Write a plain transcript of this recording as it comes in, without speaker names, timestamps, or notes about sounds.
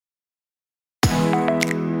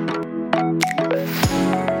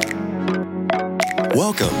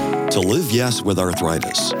Welcome to Live Yes with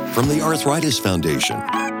Arthritis from the Arthritis Foundation.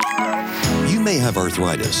 You may have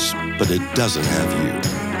arthritis, but it doesn't have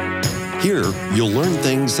you. Here, you'll learn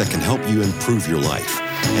things that can help you improve your life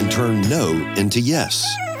and turn no into yes.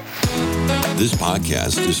 This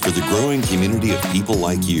podcast is for the growing community of people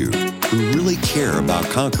like you who really care about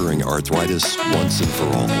conquering arthritis once and for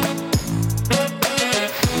all.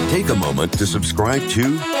 Take a moment to subscribe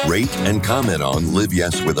to, rate, and comment on Live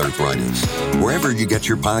Yes with Arthritis, wherever you get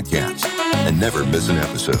your podcasts, and never miss an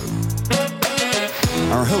episode.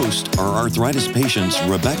 Our hosts are arthritis patients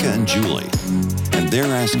Rebecca and Julie, and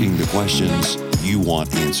they're asking the questions you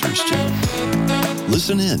want answers to.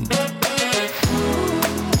 Listen in.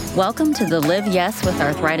 Welcome to the Live Yes with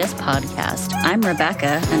Arthritis podcast. I'm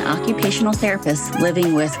Rebecca, an occupational therapist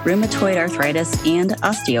living with rheumatoid arthritis and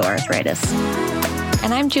osteoarthritis.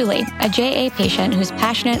 And I'm Julie, a JA patient who's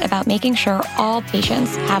passionate about making sure all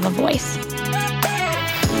patients have a voice.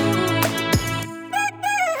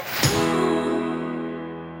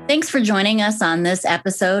 Thanks for joining us on this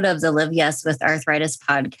episode of the Live Yes with Arthritis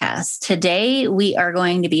podcast. Today, we are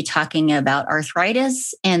going to be talking about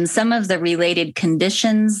arthritis and some of the related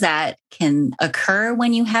conditions that can occur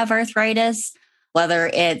when you have arthritis, whether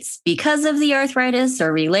it's because of the arthritis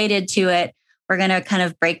or related to it. We're going to kind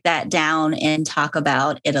of break that down and talk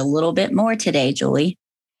about it a little bit more today, Julie.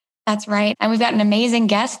 That's right. And we've got an amazing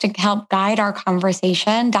guest to help guide our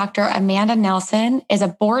conversation. Dr. Amanda Nelson is a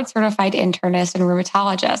board-certified internist and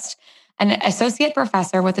rheumatologist, an associate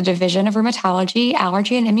professor with the Division of Rheumatology,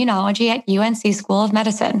 Allergy, and Immunology at UNC School of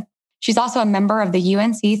Medicine. She's also a member of the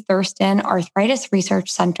UNC Thurston Arthritis Research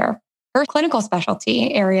Center. Her clinical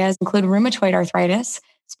specialty areas include rheumatoid arthritis,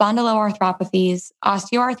 spondyloarthropathies,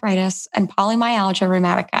 osteoarthritis, and polymyalgia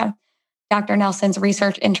rheumatica. Dr. Nelson's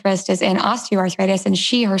research interest is in osteoarthritis, and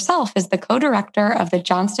she herself is the co-director of the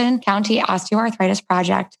Johnston County Osteoarthritis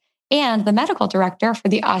Project and the medical director for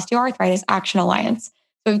the Osteoarthritis Action Alliance.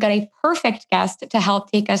 So we've got a perfect guest to help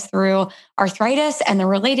take us through arthritis and the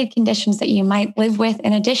related conditions that you might live with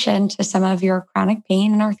in addition to some of your chronic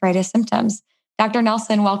pain and arthritis symptoms. Dr.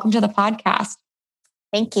 Nelson, welcome to the podcast.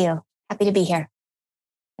 Thank you. Happy to be here.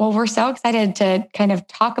 Well, we're so excited to kind of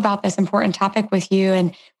talk about this important topic with you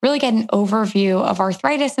and really get an overview of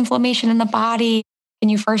arthritis, inflammation in the body. Can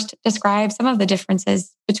you first describe some of the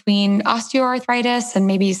differences between osteoarthritis and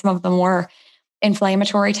maybe some of the more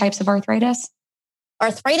inflammatory types of arthritis?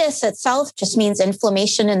 Arthritis itself just means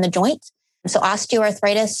inflammation in the joint. So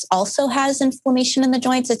osteoarthritis also has inflammation in the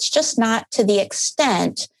joints. It's just not to the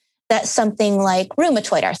extent that something like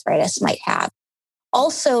rheumatoid arthritis might have.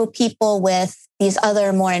 Also, people with these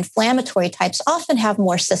other more inflammatory types often have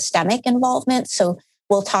more systemic involvement. So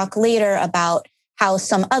we'll talk later about how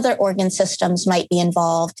some other organ systems might be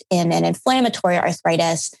involved in an inflammatory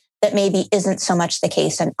arthritis that maybe isn't so much the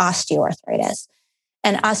case in osteoarthritis.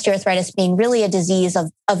 And osteoarthritis being really a disease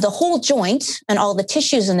of the whole joint and all the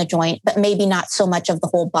tissues in the joint, but maybe not so much of the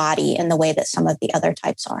whole body in the way that some of the other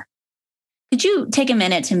types are. Could you take a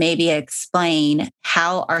minute to maybe explain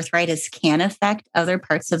how arthritis can affect other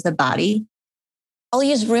parts of the body? I'll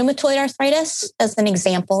use rheumatoid arthritis as an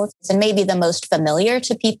example, and maybe the most familiar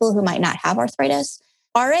to people who might not have arthritis.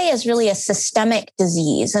 RA is really a systemic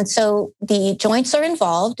disease. And so the joints are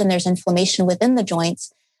involved and there's inflammation within the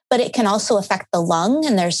joints, but it can also affect the lung.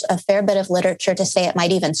 And there's a fair bit of literature to say it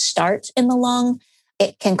might even start in the lung.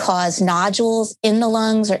 It can cause nodules in the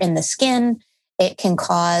lungs or in the skin. It can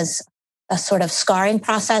cause a sort of scarring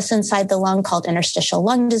process inside the lung called interstitial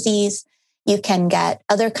lung disease. You can get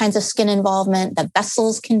other kinds of skin involvement. The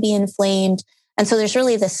vessels can be inflamed. And so there's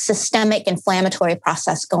really this systemic inflammatory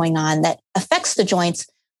process going on that affects the joints,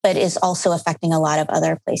 but is also affecting a lot of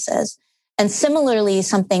other places. And similarly,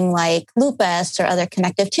 something like lupus or other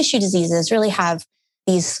connective tissue diseases really have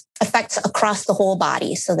these effects across the whole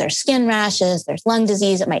body. So there's skin rashes, there's lung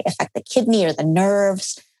disease. It might affect the kidney or the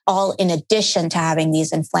nerves, all in addition to having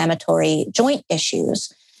these inflammatory joint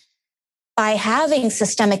issues. By having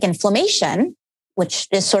systemic inflammation, which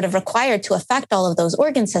is sort of required to affect all of those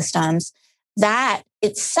organ systems, that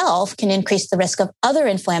itself can increase the risk of other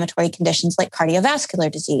inflammatory conditions like cardiovascular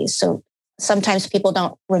disease. So sometimes people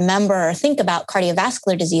don't remember or think about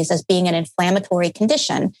cardiovascular disease as being an inflammatory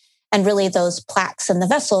condition. And really those plaques in the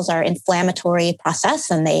vessels are inflammatory process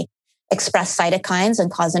and they express cytokines and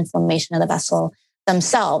cause inflammation of the vessel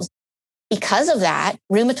themselves. Because of that,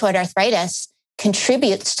 rheumatoid arthritis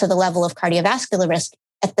contributes to the level of cardiovascular risk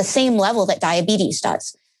at the same level that diabetes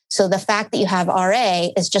does. So the fact that you have RA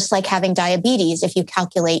is just like having diabetes if you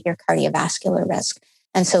calculate your cardiovascular risk.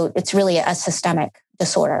 And so it's really a systemic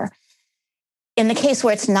disorder. In the case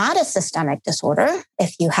where it's not a systemic disorder,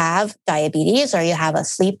 if you have diabetes or you have a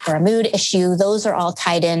sleep or a mood issue, those are all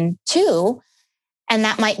tied in too. And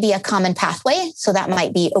that might be a common pathway. So that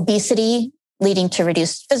might be obesity leading to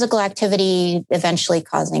reduced physical activity, eventually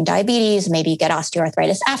causing diabetes. Maybe you get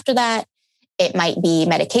osteoarthritis after that. It might be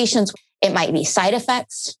medications. It might be side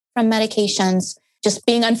effects from medications, just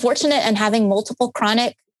being unfortunate and having multiple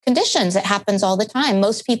chronic conditions. It happens all the time.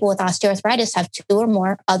 Most people with osteoarthritis have 2 or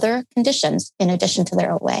more other conditions in addition to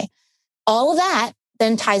their OA. All of that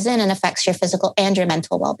then ties in and affects your physical and your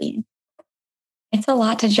mental well-being. It's a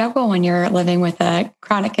lot to juggle when you're living with a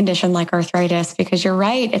chronic condition like arthritis, because you're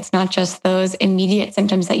right. It's not just those immediate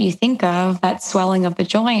symptoms that you think of, that swelling of the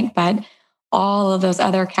joint, but all of those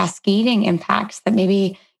other cascading impacts that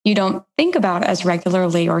maybe you don't think about as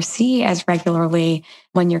regularly or see as regularly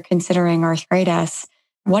when you're considering arthritis.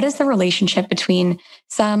 What is the relationship between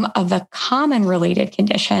some of the common related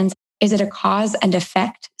conditions? Is it a cause and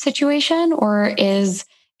effect situation, or is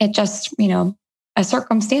it just, a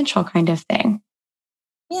circumstantial kind of thing?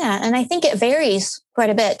 Yeah, and I think it varies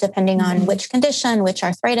quite a bit depending on which condition, which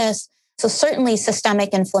arthritis. So certainly systemic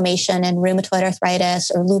inflammation in rheumatoid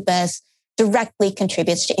arthritis or lupus directly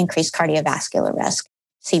contributes to increased cardiovascular risk.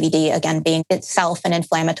 CVD, again, being itself an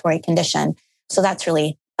inflammatory condition. So that's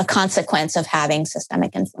really a consequence of having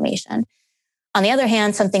systemic inflammation. On the other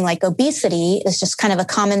hand, something like obesity is just kind of a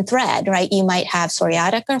common thread, right? You might have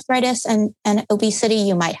psoriatic arthritis and obesity.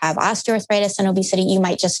 You might have osteoarthritis and obesity. You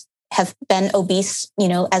might just have been obese,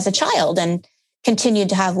 as a child and continued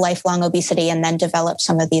to have lifelong obesity and then develop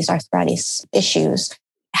some of these arthritis issues.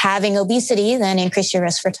 Having obesity then increase your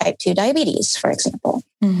risk for type 2 diabetes, for example.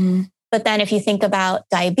 Mm-hmm. But then if you think about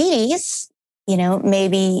diabetes,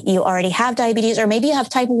 maybe you already have diabetes or maybe you have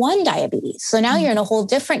type 1 diabetes. So now you're in a whole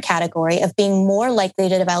different category of being more likely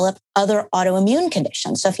to develop other autoimmune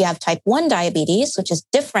conditions. So if you have type 1 diabetes, which is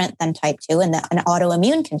different than type 2 and an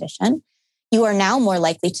autoimmune condition, you are now more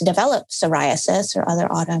likely to develop psoriasis or other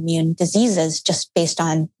autoimmune diseases just based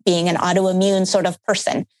on being an autoimmune sort of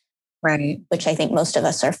person, right? Which I think most of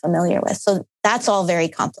us are familiar with. So that's all very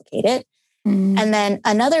complicated. Mm. And then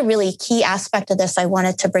another really key aspect of this I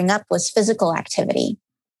wanted to bring up was physical activity.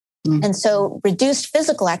 Mm. And so reduced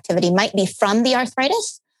physical activity might be from the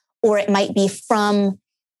arthritis, or it might be from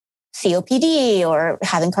COPD or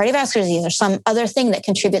having cardiovascular disease or some other thing that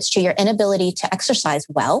contributes to your inability to exercise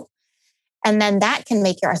well. And then that can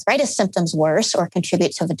make your arthritis symptoms worse or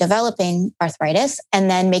contribute to developing arthritis, and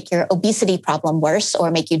then make your obesity problem worse or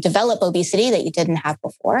make you develop obesity that you didn't have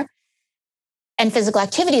before. And physical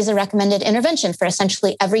activity is a recommended intervention for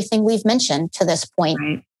essentially everything we've mentioned to this point.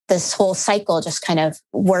 Right. This whole cycle just kind of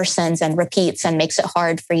worsens and repeats and makes it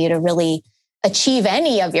hard for you to really achieve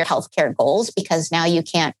any of your healthcare goals, because now you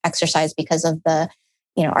can't exercise because of the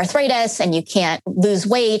arthritis, and you can't lose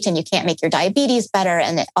weight, and you can't make your diabetes better.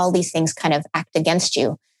 And all these things kind of act against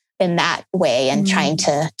you in that way, and trying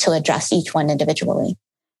to address each one individually.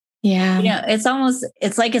 Yeah.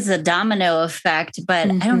 It's like it's a domino effect,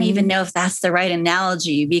 but I don't even know if that's the right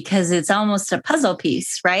analogy, because it's almost a puzzle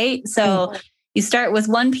piece, right? So you start with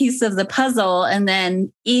one piece of the puzzle, and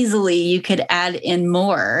then easily you could add in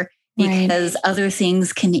more. Because other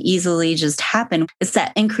things can easily just happen. It's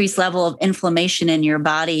that increased level of inflammation in your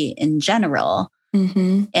body in general.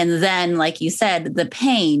 Mm-hmm. And then, like you said, the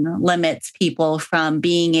pain limits people from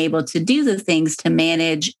being able to do the things to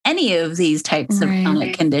manage any of these types of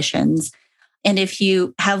chronic conditions. And if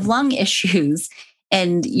you have lung issues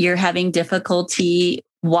and you're having difficulty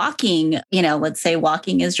walking, let's say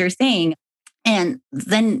walking is your thing, and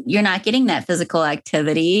then you're not getting that physical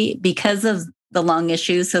activity because of the lung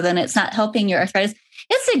issues. So then it's not helping your arthritis.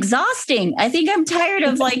 It's exhausting. I think I'm tired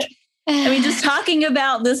of just talking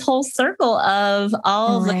about this whole circle of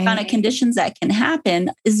all of the chronic conditions that can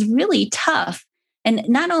happen is really tough. And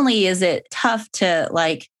not only is it tough to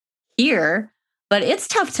hear, but it's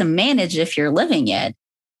tough to manage if you're living it.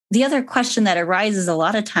 The other question that arises a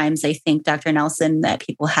lot of times, I think, Dr. Nelson, that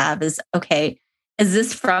people have is, okay, is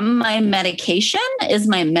this from my medication? Is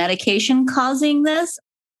my medication causing this?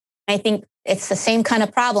 I think it's the same kind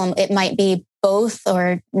of problem. It might be both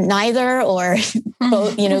or neither, or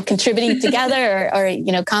both, contributing together,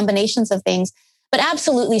 or combinations of things. But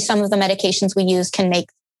absolutely, some of the medications we use can make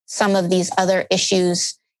some of these other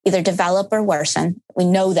issues either develop or worsen. We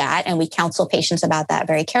know that, and we counsel patients about that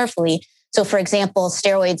very carefully. So, for example,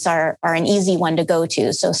 steroids are an easy one to go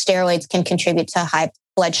to. So steroids can contribute to high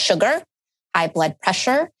blood sugar, high blood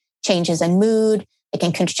pressure, changes in mood. It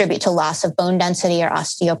can contribute to loss of bone density or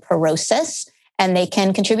osteoporosis, and they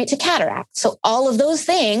can contribute to cataract. So all of those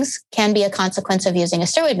things can be a consequence of using a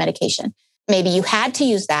steroid medication. Maybe you had to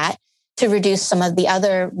use that to reduce some of the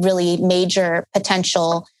other really major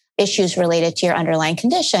potential issues related to your underlying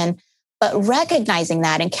condition. But recognizing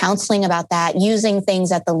that and counseling about that, using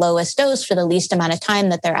things at the lowest dose for the least amount of time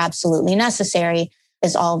that they're absolutely necessary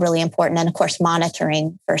is all really important. And of course,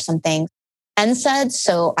 monitoring for some things. NSAIDs,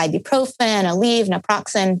 so ibuprofen, Aleve,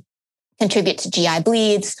 naproxen, contribute to GI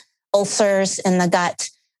bleeds, ulcers in the gut.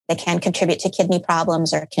 They can contribute to kidney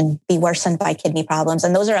problems or can be worsened by kidney problems.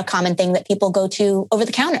 And those are a common thing that people go to over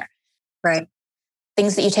the counter. Right.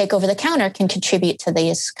 Things that you take over the counter can contribute to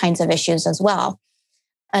these kinds of issues as well.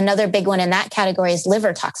 Another big one in that category is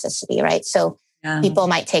liver toxicity, right? So people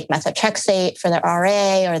might take methotrexate for their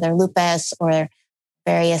RA or their lupus or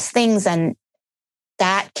various things, and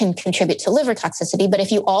that can contribute to liver toxicity. But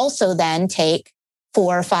if you also then take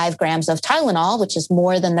 4 or 5 grams of Tylenol, which is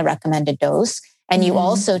more than the recommended dose, and you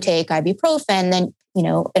also take ibuprofen, then,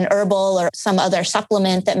 an herbal or some other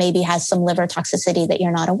supplement that maybe has some liver toxicity that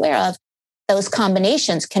you're not aware of, those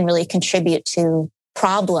combinations can really contribute to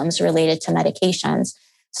problems related to medications.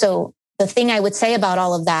 So the thing I would say about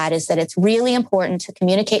all of that is that it's really important to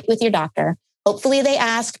communicate with your doctor. Hopefully they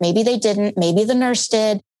asked, maybe they didn't, maybe the nurse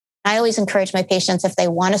did. I always encourage my patients, if they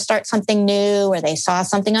want to start something new or they saw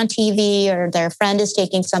something on TV or their friend is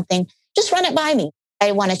taking something, just run it by me.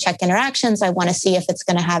 I want to check interactions. I want to see if it's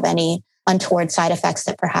going to have any untoward side effects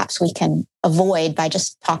that perhaps we can avoid by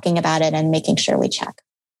just talking about it and making sure we check.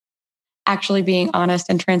 Actually being honest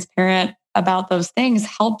and transparent about those things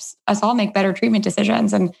helps us all make better treatment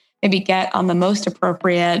decisions and maybe get on the most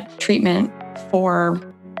appropriate treatment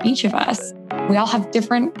for each of us. We all have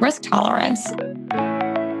different risk tolerance.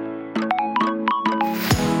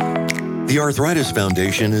 The Arthritis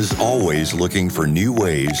Foundation is always looking for new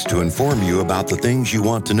ways to inform you about the things you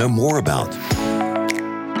want to know more about.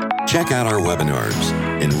 Check out our webinars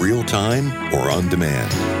in real time or on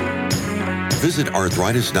demand. Visit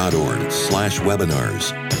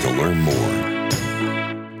arthritis.org/webinars to learn more.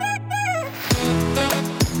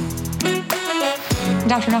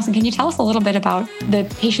 Dr. Nelson, can you tell us a little bit about the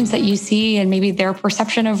patients that you see and maybe their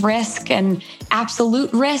perception of risk and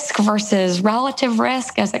absolute risk versus relative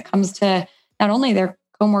risk as it comes to not only their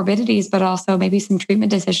comorbidities, but also maybe some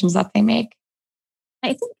treatment decisions that they make? I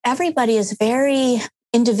think everybody is very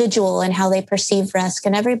individual in how they perceive risk,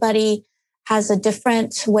 and everybody has a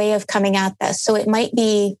different way of coming at this. So it might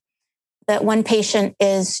be that one patient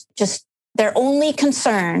is just their only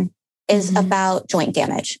concern is about joint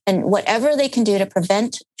damage, and whatever they can do to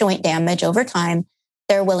prevent joint damage over time,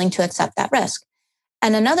 they're willing to accept that risk.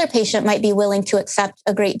 And another patient might be willing to accept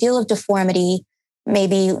a great deal of deformity.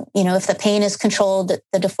 Maybe, if the pain is controlled,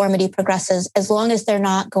 the deformity progresses, as long as they're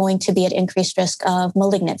not going to be at increased risk of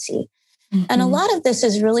malignancy. And a lot of this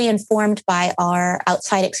is really informed by our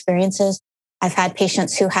outside experiences. I've had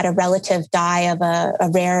patients who had a relative die of a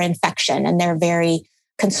rare infection, and they're very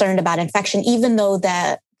concerned about infection, even though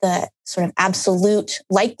the sort of absolute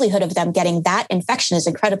likelihood of them getting that infection is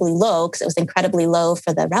incredibly low, because it was incredibly low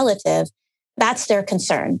for the relative. That's their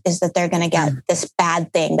concern, is that they're going to get this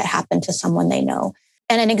bad thing that happened to someone they know.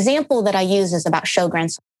 And an example that I use is about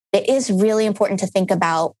Sjogren's. It is really important to think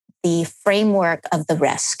about the framework of the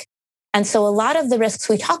risk. And so a lot of the risks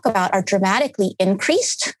we talk about are dramatically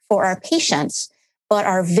increased for our patients, but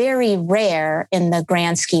are very rare in the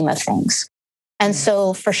grand scheme of things. And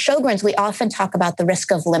so for Sjogren's, we often talk about the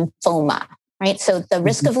risk of lymphoma, right? So the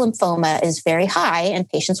risk of lymphoma is very high in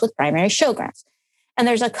patients with primary Sjogren's. And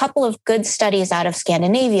there's a couple of good studies out of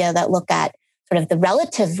Scandinavia that look at sort of the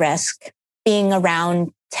relative risk being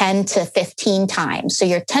around 10 to 15 times. So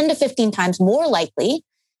you're 10 to 15 times more likely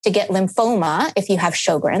to get lymphoma if you have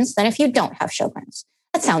Sjogren's than if you don't have Sjogren's.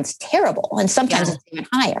 That sounds terrible. And sometimes it's even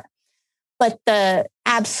higher. But the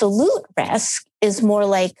absolute risk is more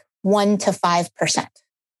like 1 to 5%,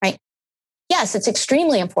 right? Yes, it's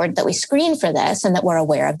extremely important that we screen for this and that we're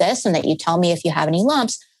aware of this and that you tell me if you have any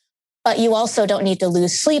lumps, but you also don't need to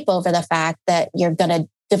lose sleep over the fact that you're going to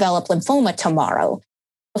develop lymphoma tomorrow.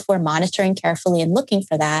 If we're monitoring carefully and looking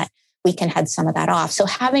for that, we can head some of that off. So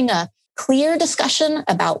having a clear discussion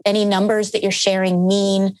about any numbers that you're sharing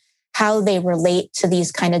mean, how they relate to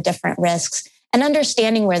these kind of different risks, and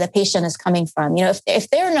understanding where the patient is coming from. If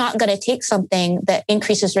they're not going to take something that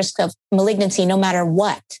increases risk of malignancy no matter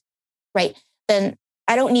what, right, then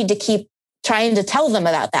I don't need to keep trying to tell them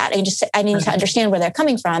about that. I need to understand where they're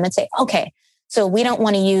coming from and say, okay, so we don't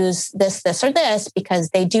want to use this, or this, because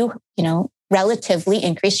they do, relatively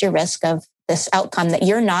increase your risk of this outcome that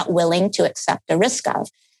you're not willing to accept the risk of.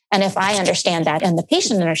 And if I understand that and the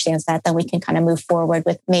patient understands that, then we can kind of move forward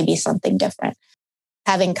with maybe something different.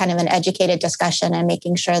 Having kind of an educated discussion and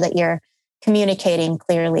making sure that you're communicating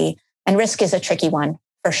clearly. And risk is a tricky one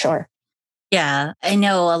for sure. Yeah, I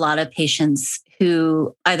know a lot of patients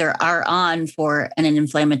who either are on for an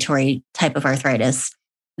inflammatory type of arthritis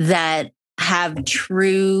that have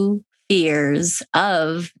true fears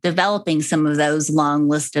of developing some of those long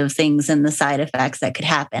list of things and the side effects that could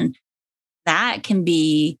happen. That can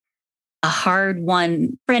be a hard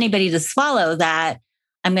one for anybody to swallow, that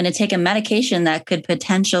I'm going to take a medication that could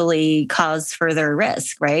potentially cause further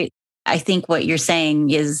risk, right? I think what you're saying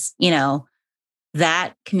is,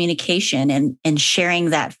 that communication and sharing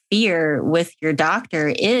that fear with your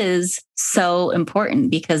doctor is so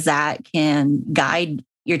important, because that can guide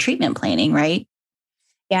your treatment planning, right?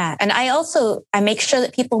 Yeah. And I make sure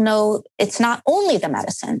that people know it's not only the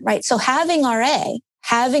medicine, right? So having RA,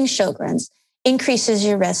 having Sjogren's increases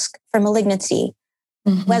your risk for malignancy,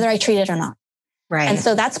 whether I treat it or not. Right. And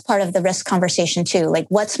so that's part of the risk conversation too. Like,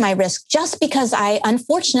 what's my risk just because I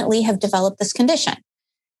unfortunately have developed this condition?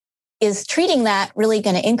 Is treating that really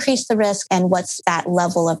going to increase the risk? And what's that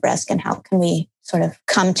level of risk? And how can we sort of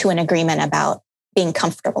come to an agreement about being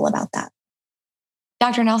comfortable about that?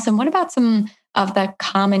 Dr. Nelson, what about some of the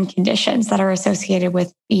common conditions that are associated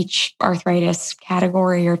with each arthritis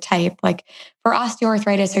category or type? Like for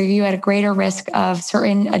osteoarthritis, are you at a greater risk of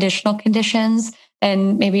certain additional conditions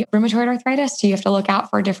than maybe rheumatoid arthritis? Do you have to look out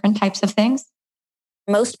for different types of things?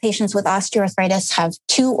 Most patients with osteoarthritis have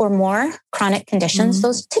 2 or more chronic conditions.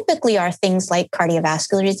 Those typically are things like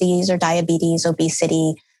cardiovascular disease or diabetes,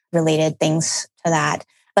 obesity, related things to that.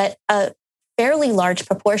 But a fairly large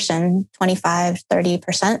proportion, 25,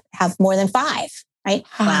 30%, have more than 5, right?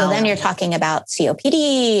 Wow. So then you're talking about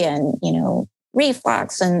COPD and,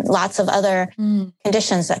 reflux and lots of other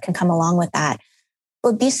conditions that can come along with that.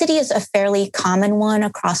 Obesity is a fairly common one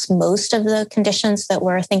across most of the conditions that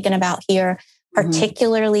we're thinking about here.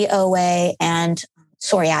 Particularly OA and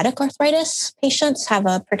psoriatic arthritis patients have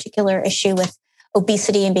a particular issue with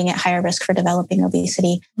obesity and being at higher risk for developing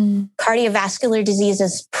obesity. Cardiovascular disease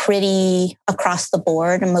is pretty across the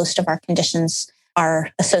board, and most of our conditions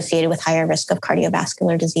are associated with higher risk of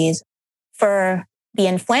cardiovascular disease. For the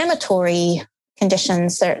inflammatory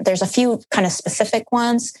conditions, there's a few kind of specific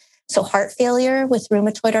ones. So heart failure with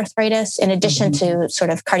rheumatoid arthritis, in addition to sort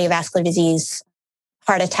of cardiovascular disease,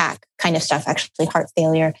 heart attack kind of stuff, actually heart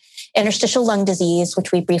failure, interstitial lung disease,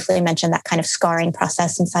 which we briefly mentioned, that kind of scarring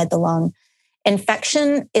process inside the lung.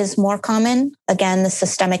 Infection is more common. Again, the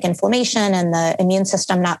systemic inflammation and the immune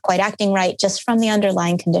system not quite acting right just from the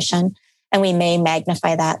underlying condition. And we may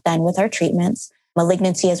magnify that then with our treatments.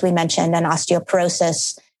 Malignancy, as we mentioned, and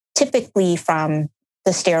osteoporosis, typically from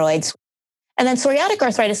the steroids. And then psoriatic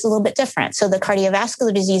arthritis is a little bit different. So the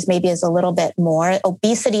cardiovascular disease maybe is a little bit more,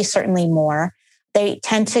 obesity certainly more. They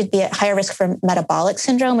tend to be at higher risk for metabolic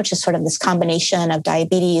syndrome, which is sort of this combination of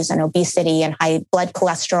diabetes and obesity and high blood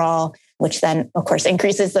cholesterol, which then, of course,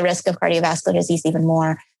 increases the risk of cardiovascular disease even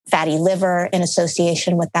more. Fatty liver in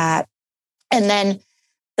association with that. And then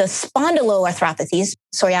the spondyloarthropathies,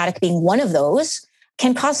 psoriatic being one of those,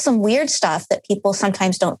 can cause some weird stuff that people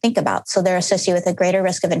sometimes don't think about. So they're associated with a greater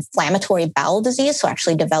risk of inflammatory bowel disease, so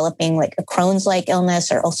actually developing like a Crohn's-like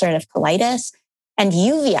illness or ulcerative colitis. And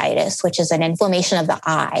uveitis, which is an inflammation of the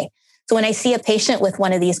eye. So when I see a patient with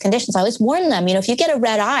one of these conditions, I always warn them, if you get a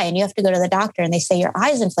red eye and you have to go to the doctor and they say your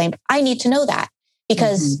eye is inflamed, I need to know that.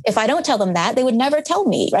 Because if I don't tell them that, they would never tell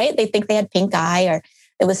me, right? They think they had pink eye or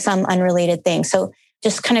it was some unrelated thing. So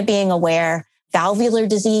just kind of being aware. Valvular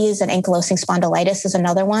disease and ankylosing spondylitis is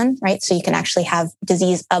another one, right? So you can actually have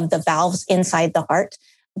disease of the valves inside the heart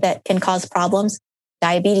that can cause problems.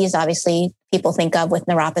 Diabetes, obviously, people think of with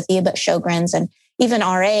neuropathy, but Sjogren's and even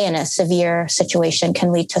RA in a severe situation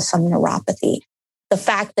can lead to some neuropathy. The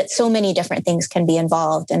fact that so many different things can be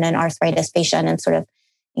involved in an arthritis patient and sort of,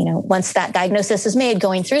 once that diagnosis is made,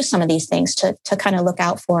 going through some of these things to kind of look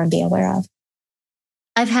out for and be aware of.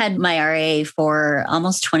 I've had my RA for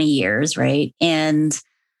almost 20 years, right? And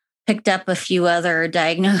picked up a few other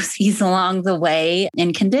diagnoses along the way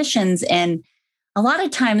and conditions. And a lot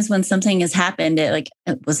of times when something has happened, it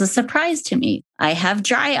was a surprise to me. I have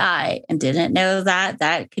dry eye and didn't know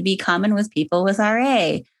that could be common with people with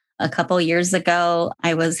RA. A couple years ago,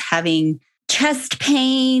 I was having chest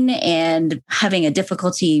pain and having a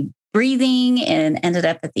difficulty breathing and ended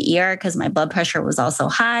up at the ER because my blood pressure was also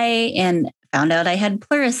high and found out I had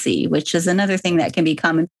pleurisy, which is another thing that can be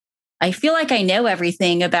common. I feel like I know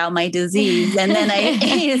everything about my disease. And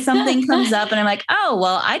then something comes up and I'm like, oh,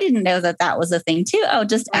 well, I didn't know that was a thing too. Oh,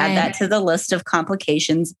 just add that to the list of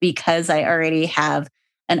complications because I already have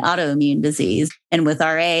an autoimmune disease. And with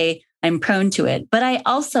RA, I'm prone to it. But I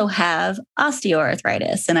also have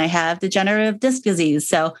osteoarthritis and I have degenerative disc disease.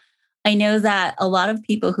 So I know that a lot of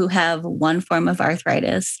people who have one form of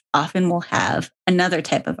arthritis often will have another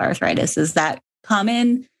type of arthritis. Is that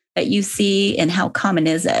common that you see, and how common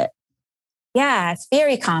is it? Yeah, it's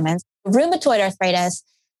very common. Rheumatoid arthritis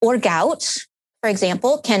or gout, for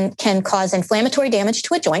example, can cause inflammatory damage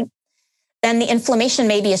to a joint. Then the inflammation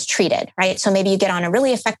maybe is treated, right? So maybe you get on a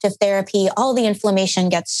really effective therapy, all the inflammation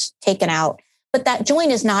gets taken out, but that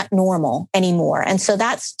joint is not normal anymore. And so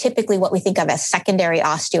that's typically what we think of as secondary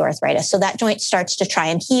osteoarthritis. So that joint starts to try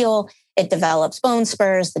and heal. It develops bone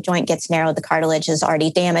spurs. The joint gets narrowed. The cartilage is already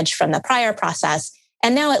damaged from the prior process.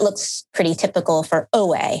 And now it looks pretty typical for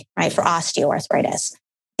OA, right? For osteoarthritis.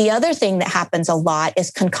 The other thing that happens a lot is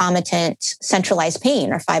concomitant centralized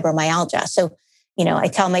pain or fibromyalgia. So, I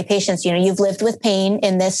tell my patients, you've lived with pain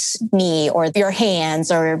in this knee or your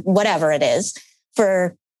hands or whatever it is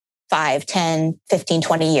for 5, 10, 15,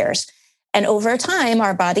 20 years. And over time,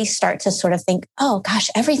 our bodies start to sort of think, oh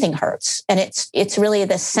gosh, everything hurts. And it's really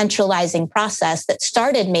this centralizing process that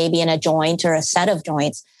started maybe in a joint or a set of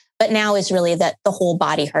joints, but now is really that the whole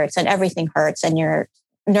body hurts and everything hurts. And your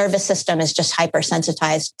nervous system is just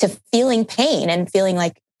hypersensitized to feeling pain and feeling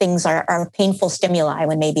like things are painful stimuli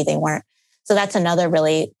when maybe they weren't. So that's another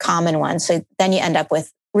really common one. So then you end up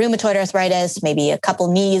with rheumatoid arthritis, maybe a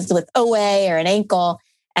couple knees with OA or an ankle.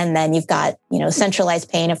 And then you've got, centralized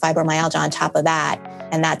pain and fibromyalgia on top of that.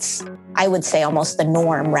 And that's, I would say, almost the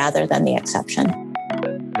norm rather than the exception.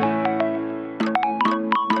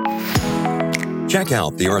 Check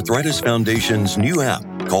out the Arthritis Foundation's new app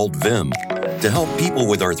called Vim to help people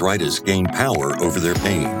with arthritis gain power over their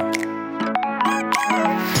pain.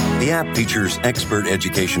 The app features expert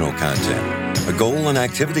educational content, a goal and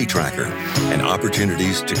activity tracker, and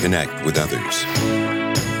opportunities to connect with others.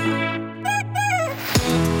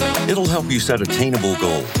 It'll help you set attainable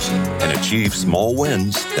goals and achieve small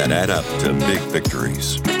wins that add up to big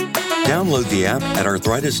victories. Download the app at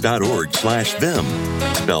arthritis.org/Vim,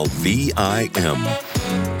 spelled VIM.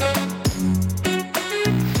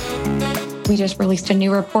 We just released a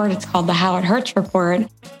new report. It's called the How It Hurts Report,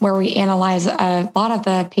 where we analyze a lot of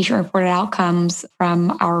the patient-reported outcomes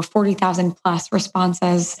from our 40,000 plus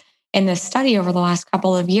responses in this study over the last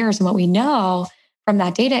couple of years. And what we know from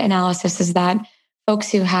that data analysis is that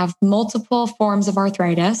folks who have multiple forms of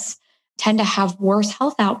arthritis tend to have worse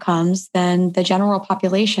health outcomes than the general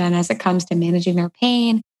population as it comes to managing their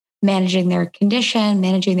pain, managing their condition,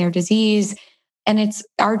 managing their disease. And it's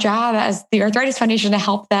our job as the Arthritis Foundation to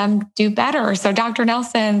help them do better. So Dr.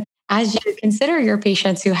 Nelson, as you consider your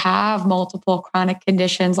patients who have multiple chronic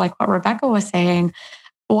conditions, like what Rebecca was saying,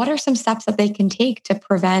 what are some steps that they can take to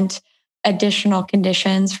prevent additional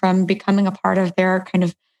conditions from becoming a part of their kind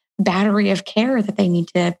of battery of care that they need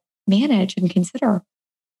to manage and consider?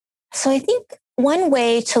 So I think one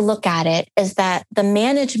way to look at it is that the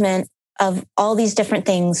management of all these different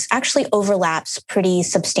things actually overlaps pretty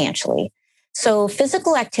substantially. So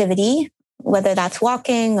physical activity, whether that's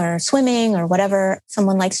walking or swimming or whatever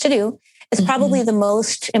someone likes to do, is probably the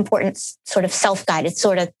most important sort of self-guided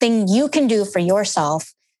sort of thing you can do for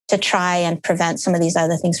yourself to try and prevent some of these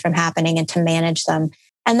other things from happening and to manage them.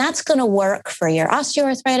 And that's going to work for your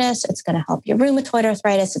osteoarthritis. It's going to help your rheumatoid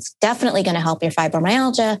arthritis. It's definitely going to help your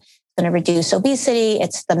fibromyalgia. It's going to reduce obesity.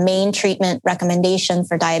 It's the main treatment recommendation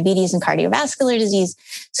for diabetes and cardiovascular disease.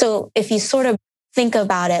 So if you sort of think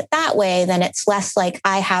about it that way, then it's less like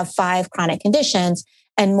I have 5 chronic conditions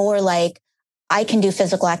and more like I can do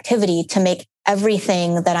physical activity to make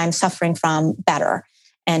everything that I'm suffering from better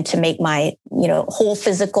and to make my, whole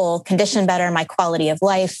physical condition better, my quality of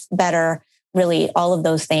life better, really all of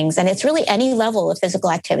those things. And it's really any level of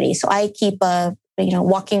physical activity. So I keep a,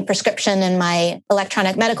 walking prescription in my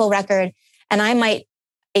electronic medical record, and I might,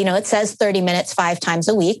 it says 30 minutes 5 times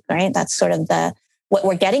a week, right? That's sort of what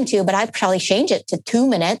we're getting to, but I'd probably change it to 2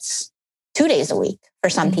 minutes, 2 days a week for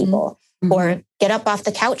some people, or get up off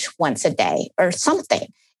the couch once a day or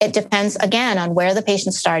something. It depends, again, on where the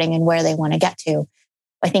patient's starting and where they want to get to.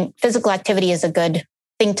 I think physical activity is a good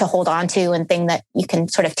thing to hold on to and thing that you can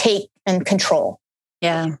sort of take and control.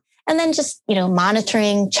 Yeah. And then just,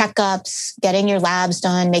 monitoring checkups, getting your labs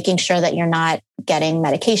done, making sure that you're not getting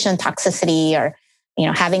medication toxicity or,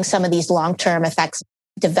 having some of these long-term effects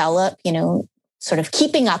develop, sort of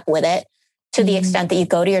keeping up with it to the extent that you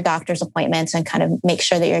go to your doctor's appointments and kind of make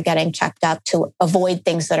sure that you're getting checked up to avoid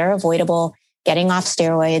things that are avoidable, getting off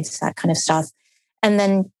steroids, that kind of stuff. And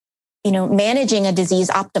then, managing a disease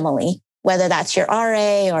optimally, whether that's your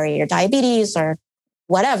RA or your diabetes or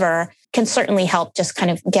whatever, can certainly help just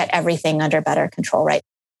kind of get everything under better control, right?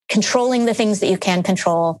 Controlling the things that you can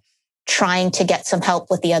control, trying to get some help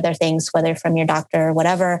with the other things, whether from your doctor or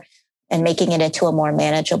whatever, and making it into a more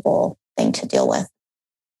manageable thing to deal with.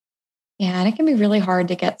 Yeah, and it can be really hard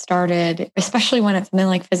to get started, especially when it's something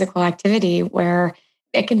like physical activity, where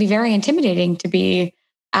it can be very intimidating to be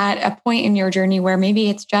at a point in your journey where maybe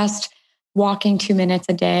it's just walking 2 minutes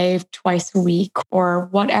a day, twice a week, or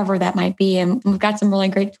whatever that might be. And we've got some really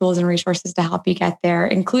great tools and resources to help you get there,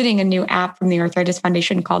 including a new app from the Arthritis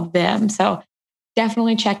Foundation called Vim. So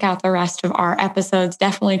definitely check out the rest of our episodes.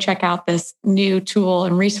 Definitely check out this new tool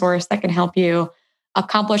and resource that can help you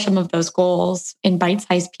accomplish some of those goals in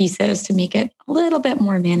bite-sized pieces to make it a little bit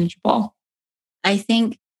more manageable. I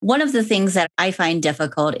think one of the things that I find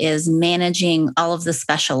difficult is managing all of the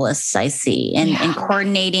specialists I see and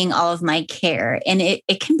coordinating all of my care. And it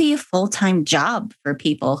can be a full-time job for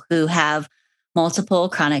people who have multiple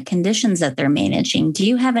chronic conditions that they're managing. Do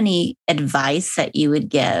you have any advice that you would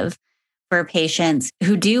give for patients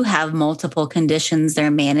who do have multiple conditions they're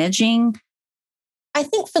managing? I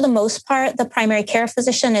think for the most part, the primary care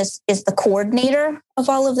physician is the coordinator of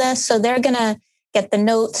all of this. So they're going to get the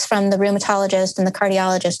notes from the rheumatologist and the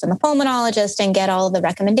cardiologist and the pulmonologist and get all of the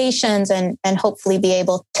recommendations and hopefully be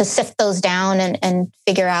able to sift those down and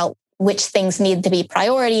figure out which things need to be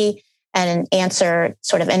priority and answer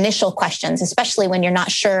sort of initial questions, especially when you're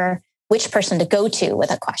not sure which person to go to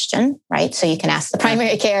with a question, right? So you can ask the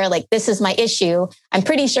primary care, like, this is my issue. I'm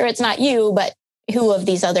pretty sure it's not you, but who of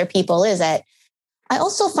these other people is it? I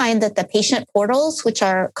also find that the patient portals, which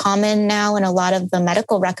are common now in a lot of the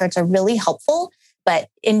medical records, are really helpful. But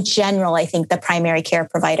in general, I think the primary care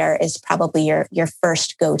provider is probably your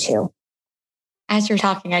first go-to. As you're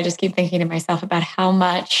talking, I just keep thinking to myself about how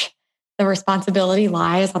much the responsibility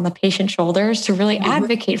lies on the patient's shoulders to really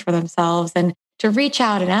advocate for themselves and to reach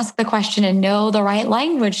out and ask the question and know the right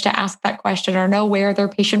language to ask that question or know where their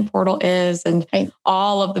patient portal is. And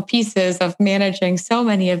all of the pieces of managing so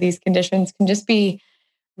many of these conditions can just be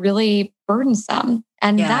really burdensome.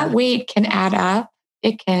 And that weight can add up.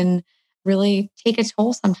 It can really take a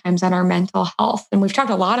toll sometimes on our mental health. And we've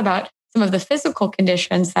talked a lot about some of the physical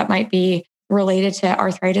conditions that might be related to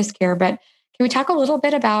arthritis care, but can we talk a little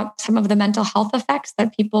bit about some of the mental health effects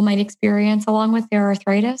that people might experience along with their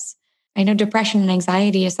arthritis? I know depression and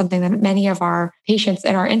anxiety is something that many of our patients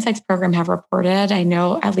in our Insights program have reported. I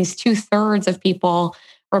know at least 2/3 of people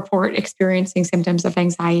report experiencing symptoms of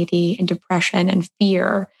anxiety and depression and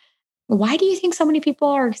fear. Why do you think so many people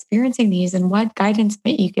are experiencing these, and what guidance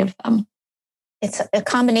might you give them? It's a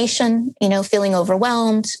combination, feeling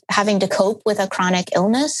overwhelmed, having to cope with a chronic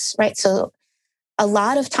illness, right? So a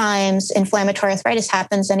lot of times inflammatory arthritis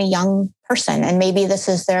happens in a young person, and maybe this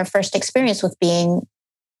is their first experience with being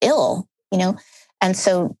ill, and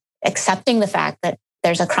so accepting the fact that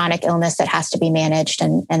there's a chronic illness that has to be managed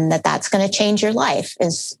and that's going to change your life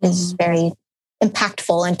is very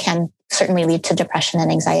impactful and can certainly lead to depression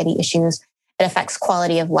and anxiety issues. It affects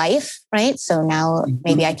quality of life, right? So now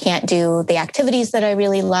maybe I can't do the activities that I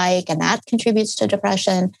really like, and that contributes to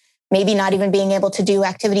depression. Maybe not even being able to do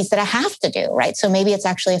activities that I have to do, right? So maybe it's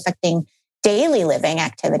actually affecting daily living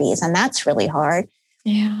activities, and that's really hard.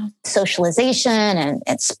 Yeah. Socialization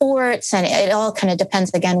and sports, and it all kind of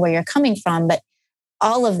depends again where you're coming from, but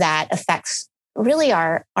all of that affects really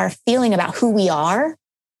our feeling about who we are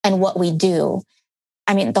and what we do.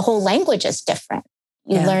 I mean, the whole language is different.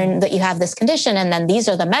 You learn that you have this condition, and then these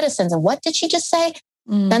are the medicines. And what did she just say?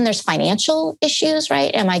 Then there's financial issues,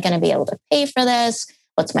 right? Am I going to be able to pay for this?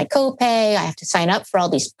 What's my copay? I have to sign up for all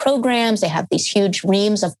these programs. They have these huge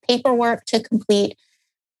reams of paperwork to complete.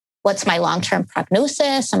 What's my long-term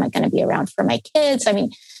prognosis? Am I going to be around for my kids? I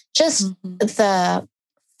mean, just the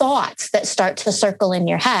thoughts that start to circle in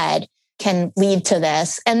your head can lead to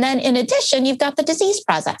this. And then in addition, you've got the disease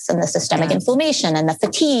process and the systemic inflammation and the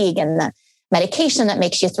fatigue and the medication that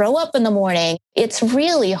makes you throw up in the morning. It's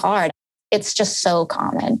really hard. It's just so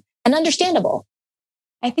common and understandable.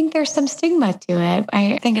 I think there's some stigma to it.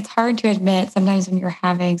 I think it's hard to admit sometimes when you're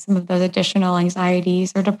having some of those additional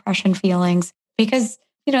anxieties or depression feelings, because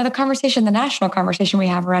the national conversation we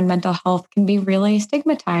have around mental health can be really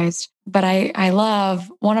stigmatized. But I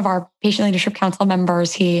love one of our Patient Leadership Council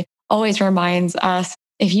members. He always reminds us,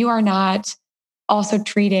 if you are not also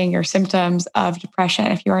treating your symptoms of depression,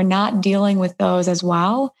 if you are not dealing with those as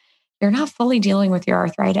well, you're not fully dealing with your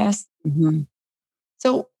arthritis.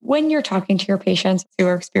 So when you're talking to your patients who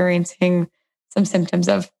are experiencing some symptoms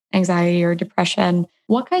of anxiety or depression,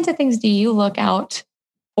 what kinds of things do you look out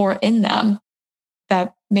for in them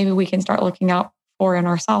that maybe we can start looking out for in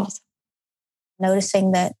ourselves?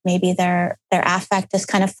 Noticing that maybe their affect is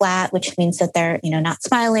kind of flat, which means that they're, not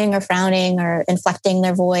smiling or frowning or inflecting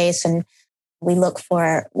their voice, and We look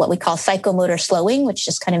for what we call psychomotor slowing, which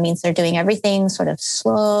just kind of means they're doing everything sort of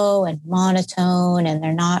slow and monotone, and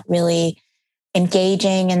they're not really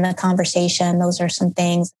engaging in the conversation. Those are some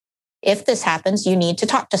things. If this happens, you need to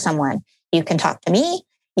talk to someone. You can talk to me.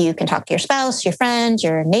 You can talk to your spouse, your friend,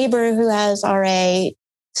 your neighbor who has RA,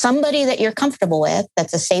 somebody that you're comfortable with,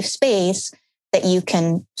 that's a safe space that you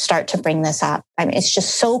can start to bring this up. I mean, it's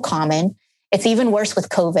just so common. It's even worse with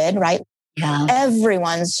COVID, right? Yeah.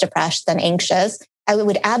 Everyone's depressed and anxious. I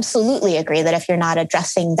would absolutely agree that if you're not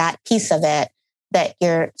addressing that piece of it, that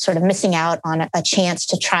you're sort of missing out on a chance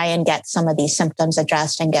to try and get some of these symptoms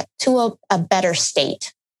addressed and get to a better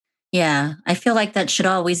state. Yeah. I feel like that should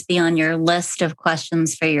always be on your list of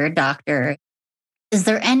questions for your doctor. Is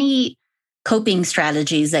there any coping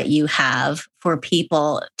strategies that you have for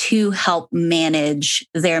people to help manage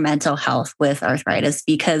their mental health with arthritis?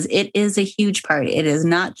 Because it is a huge part. It is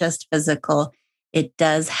not just physical. It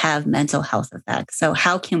does have mental health effects. So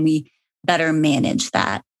how can we better manage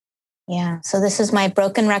that? Yeah. So this is my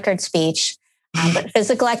broken record speech, but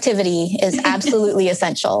physical activity is absolutely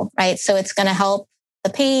essential, right? So it's going to help the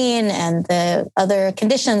pain and the other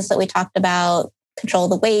conditions that we talked about, control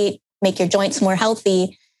the weight, make your joints more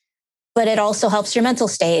healthy. But it also helps your mental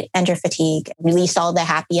state and your fatigue, release all the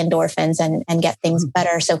happy endorphins and get things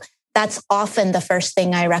better. So that's often the first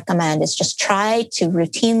thing I recommend is just try to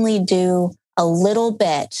routinely do a little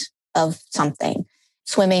bit of something.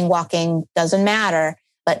 Swimming, walking, doesn't matter,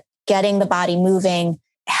 but getting the body moving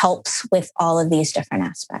helps with all of these different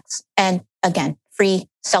aspects. And again, free,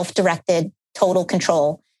 self-directed, total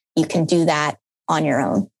control. You can do that on your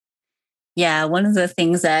own. Yeah, one of the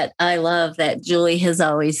things that I love that Julie has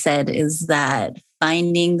always said is that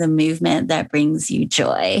finding the movement that brings you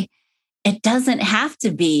joy. It doesn't have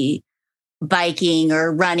to be biking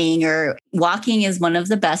or running or walking is one of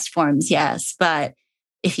the best forms, yes. But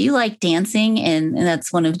if you like dancing, and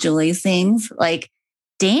that's one of Julie's things, like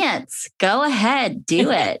dance, go ahead, do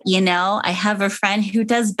it. I have a friend who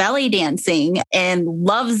does belly dancing and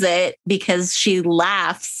loves it because she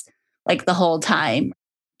laughs like the whole time.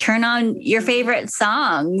 Turn on your favorite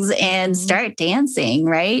songs and start dancing,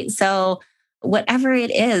 right? So whatever it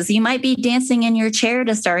is, you might be dancing in your chair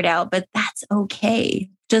to start out, but that's okay.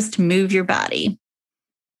 Just move your body.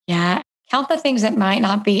 Yeah. Count the things that might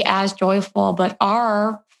not be as joyful, but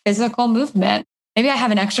are physical movement. Maybe I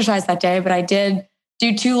haven't exercised that day, but I did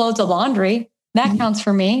do 2 loads of laundry. That counts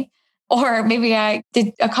for me. Or maybe I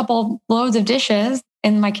did a couple loads of dishes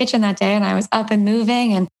in my kitchen that day and I was up and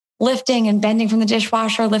moving and lifting and bending from the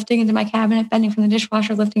dishwasher, lifting into my cabinet, bending from the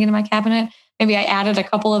dishwasher, lifting into my cabinet. Maybe I added a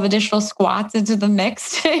couple of additional squats into the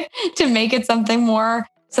mix to make it something more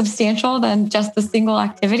substantial than just the single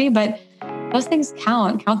activity. But those things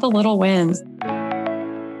count the little wins.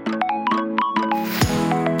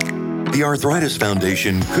 The Arthritis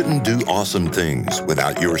Foundation couldn't do awesome things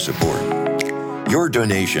without your support. Your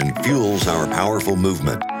donation fuels our powerful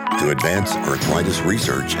movement to advance arthritis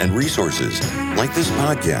research and resources like this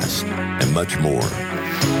podcast and much more.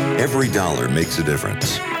 Every dollar makes a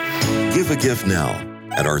difference. Give a gift now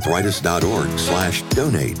at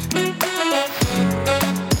arthritis.org/donate.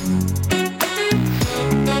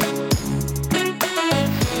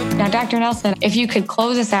 Now, Dr. Nelson, if you could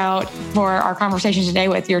close us out for our conversation today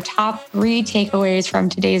with your top 3 takeaways from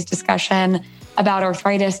today's discussion about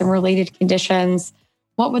arthritis and related conditions,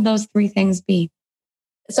 what would those 3 things be?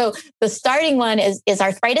 So the starting one is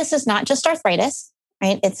arthritis is not just arthritis,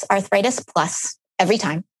 right? It's arthritis plus every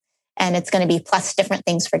time. And it's going to be plus different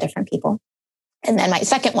things for different people. And then my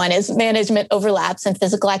second one is management overlaps and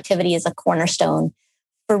physical activity is a cornerstone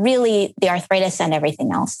for really the arthritis and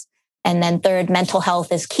everything else. And then third, mental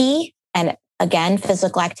health is key. And again,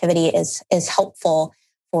 physical activity is helpful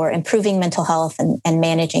for improving mental health and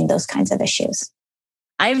managing those kinds of issues.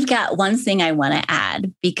 I've got one thing I want to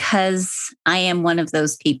add because I am one of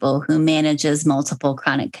those people who manages multiple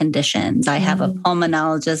chronic conditions. I have a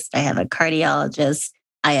pulmonologist, I have a cardiologist,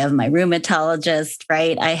 I have my rheumatologist,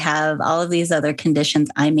 right? I have all of these other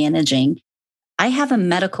conditions I'm managing. I have a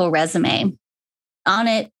medical resume. On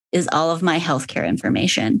it is all of my healthcare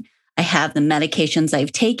information. I have the medications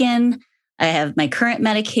I've taken. I have my current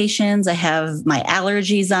medications. I have my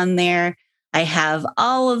allergies on there. I have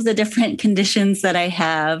all of the different conditions that I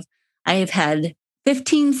have. I have had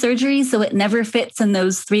 15 surgeries, so it never fits in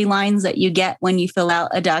those 3 lines that you get when you fill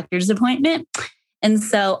out a doctor's appointment. And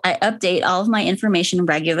so I update all of my information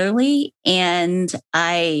regularly and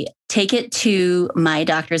I take it to my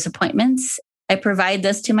doctor's appointments. I provide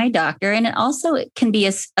this to my doctor, and it also can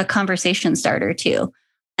be a conversation starter too.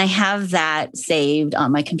 I have that saved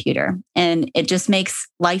on my computer, and it just makes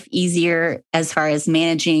life easier as far as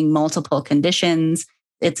managing multiple conditions.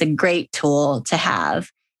 It's a great tool to have,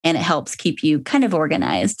 and it helps keep you kind of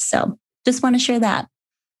organized. So just want to share that.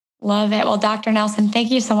 Love it. Well, Dr. Nelson, thank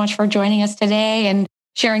you so much for joining us today and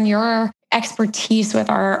sharing your expertise with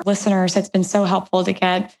our listeners. It's been so helpful to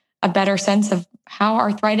get a better sense of how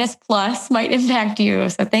Arthritis Plus might impact you.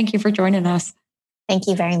 So thank you for joining us. Thank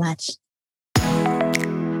you very much.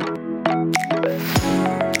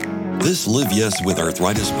 This Live Yes with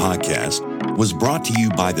Arthritis podcast was brought to you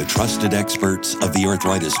by the trusted experts of the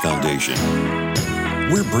Arthritis Foundation.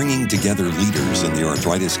 We're bringing together leaders in the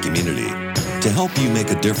arthritis community to help you make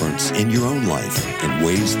a difference in your own life in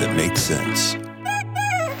ways that make sense.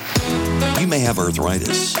 You may have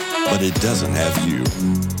arthritis, but it doesn't have you.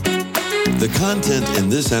 The content in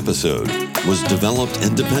this episode was developed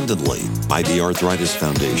independently by the Arthritis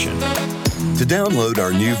Foundation. To download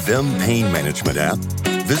our new Vim pain management app,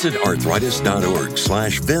 visit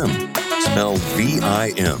arthritis.org/Vim, spelled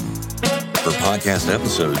VIM. For podcast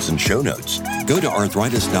episodes and show notes, go to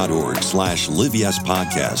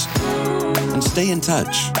arthritis.org/LiveYesPodcast and stay in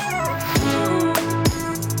touch.